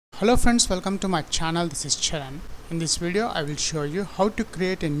Hello friends, welcome to my channel. This is Charan. In this video I will show you how to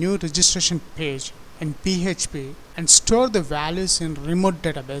create a new registration page in PHP and store the values in remote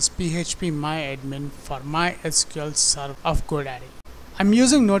database phpMyadmin for MySQL server of GoDaddy. I'm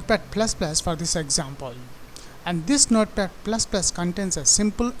using Notepad++ for this example, and this Notepad++ contains a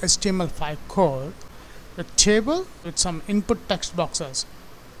simple HTML5 code, a table with some input text boxes,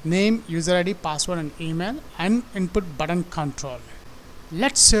 name, user ID, password and email, and input button control.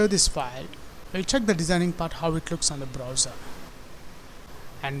 Let's save this file. We'll check the designing part, how it looks on the browser.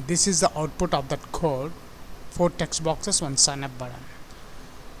 And this is the output of that code. 4 text boxes, 1 sign up button.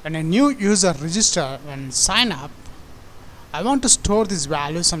 When a new user registers and sign up, I want to store these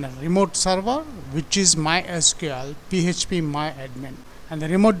values on a remote server, which is MySQL phpMyadmin, and the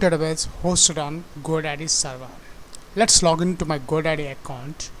remote database hosted on GoDaddy server. Let's log into my GoDaddy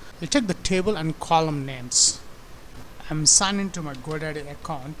account. We'll check the table and column names. I'm signed into my GoDaddy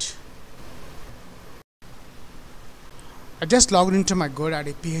account. I just logged into my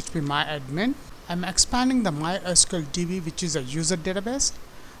GoDaddy phpMyadmin. I'm expanding the MySQL DB, which is a user database.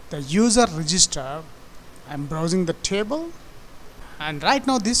 The user register, I'm browsing the table, and right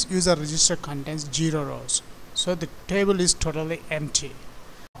now this user register contains 0 rows, so the table is totally empty.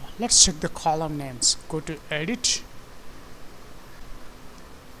 Let's check the column names. Go to edit.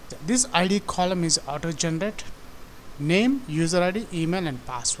 This ID column is auto-generated. Name, user ID, email and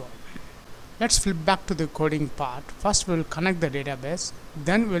password. Let's flip back to the coding part. First we will connect the database,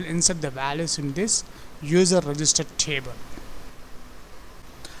 then we'll insert the values in this user registered table.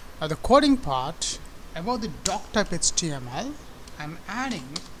 Now the coding part, above the doc type HTML, I'm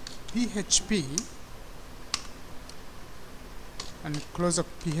adding PHP and close up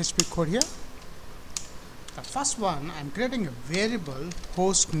PHP code here. The first one, I'm creating a variable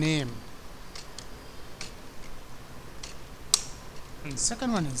host name. And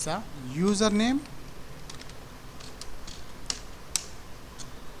second one is the username.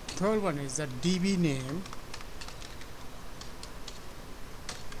 Third one is the DB name.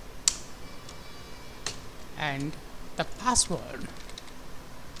 And the password.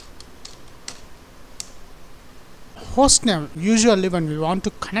 Host name, usually when we want to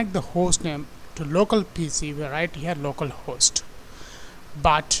connect the host name to local PC, we write here localhost.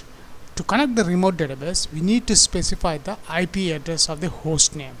 But to connect the remote database, we need to specify the IP address of the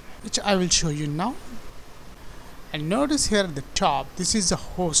host name, which I will show you now. And notice here at the top, this is the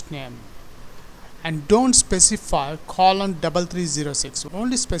host name. And don't specify :3306.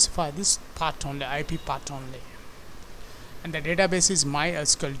 Only specify this part only, IP part only. And the database is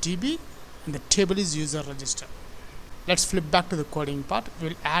MySQL DB, and the table is user register. Let's flip back to the coding part.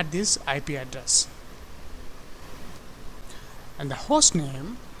 We'll add this IP address. And the host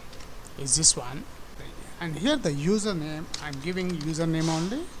name is this one, and here the username, I'm giving username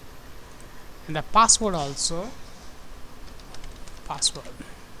only, and the password also password.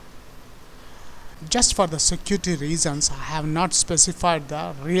 Just for the security reasons, I have not specified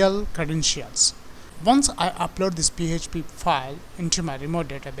the real credentials. Once I upload this PHP file into my remote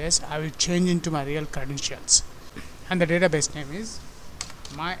database, I will change into my real credentials, and the database name is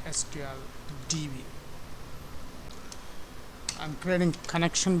MySQL DB. I'm creating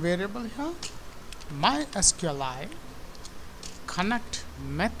connection variable here. MySQLi connect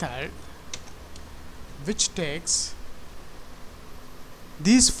method, which takes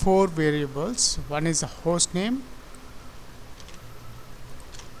these 4 variables. One is the host name,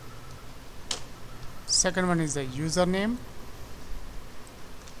 second one is the username,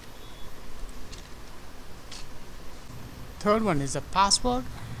 third one is the password,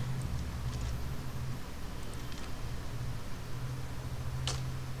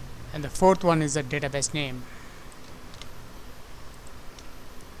 and the fourth one is the database name,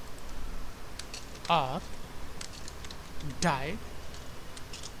 or died.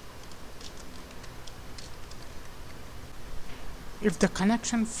 If the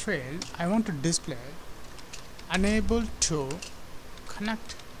connection failed, I want to display unable to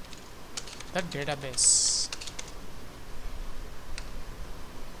connect the database.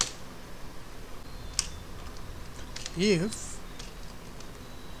 If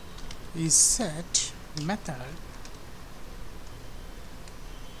is set method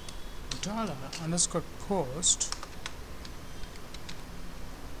 $_post,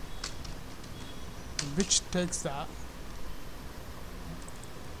 which takes the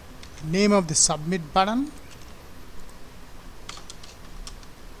name of the submit button,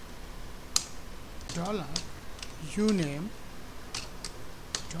 $uname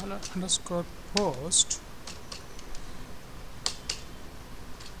 $_post.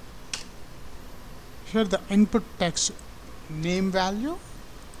 Here the input text name value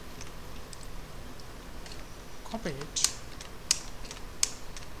copy it.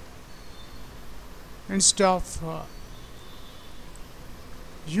 Instead of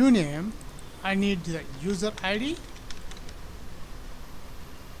uname, I need the user ID.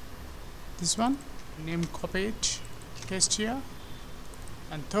 This one, name, copy it, paste here.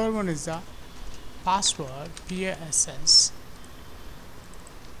 And third one is the password, PASS,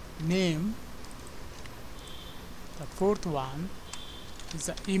 name. The fourth one is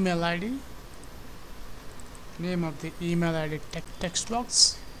the email ID, name of the email ID text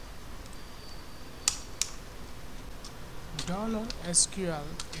box. $SQL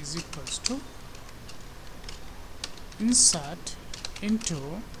is equals to insert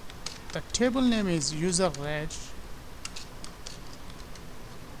into the table name is user reg,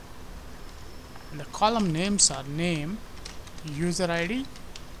 and the column names are name, user ID,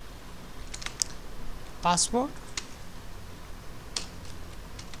 password,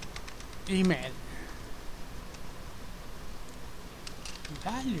 email.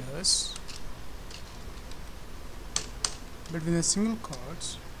 Values between the single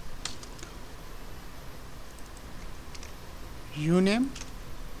quotes, uname,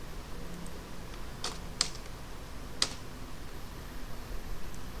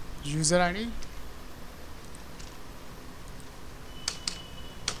 user ID,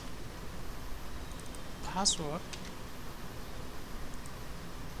 password,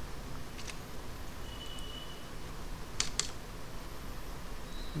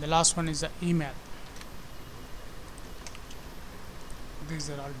 and the last one is the email.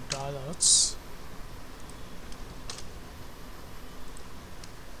 These are all dollars.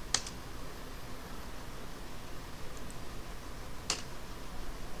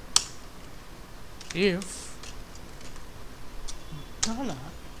 If dollar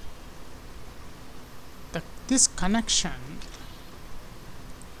this connection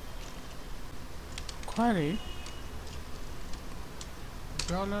query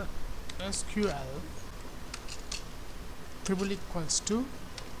 $SQL triple equals to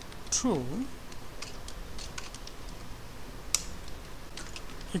true,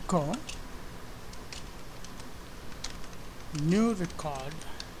 echo new record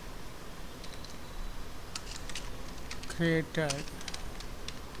created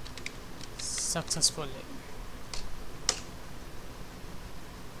successfully.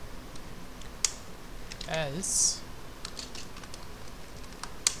 Else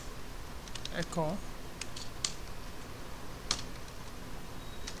echo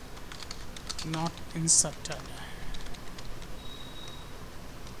not inserted.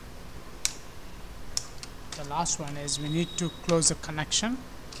 The last one is we need to close the connection.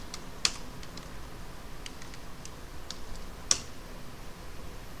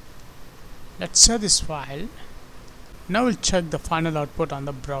 Let's save this file. Now we'll check the final output on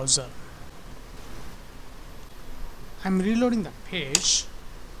the browser. I'm reloading the page.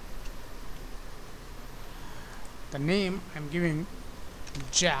 The name I'm giving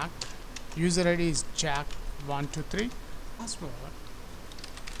Jack, user ID is Jack123, password,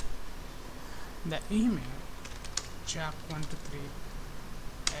 the email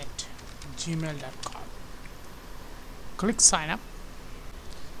jack123@gmail.com. Click sign up.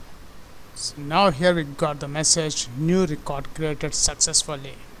 So now here we got the message new record created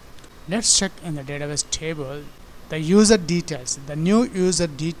successfully. Let's check in the database table the user details. The new user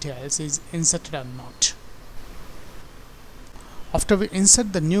details is inserted or not. After we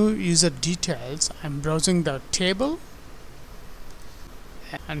insert the new user details, I'm browsing the table,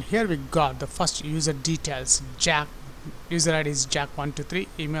 and here we got the first user details. Jack, user ID is Jack123,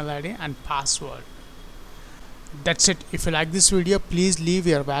 email ID and password. That's it. If you like this video, please leave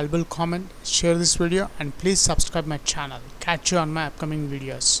your valuable comment, share this video, and please subscribe my channel. Catch you on my upcoming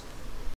videos.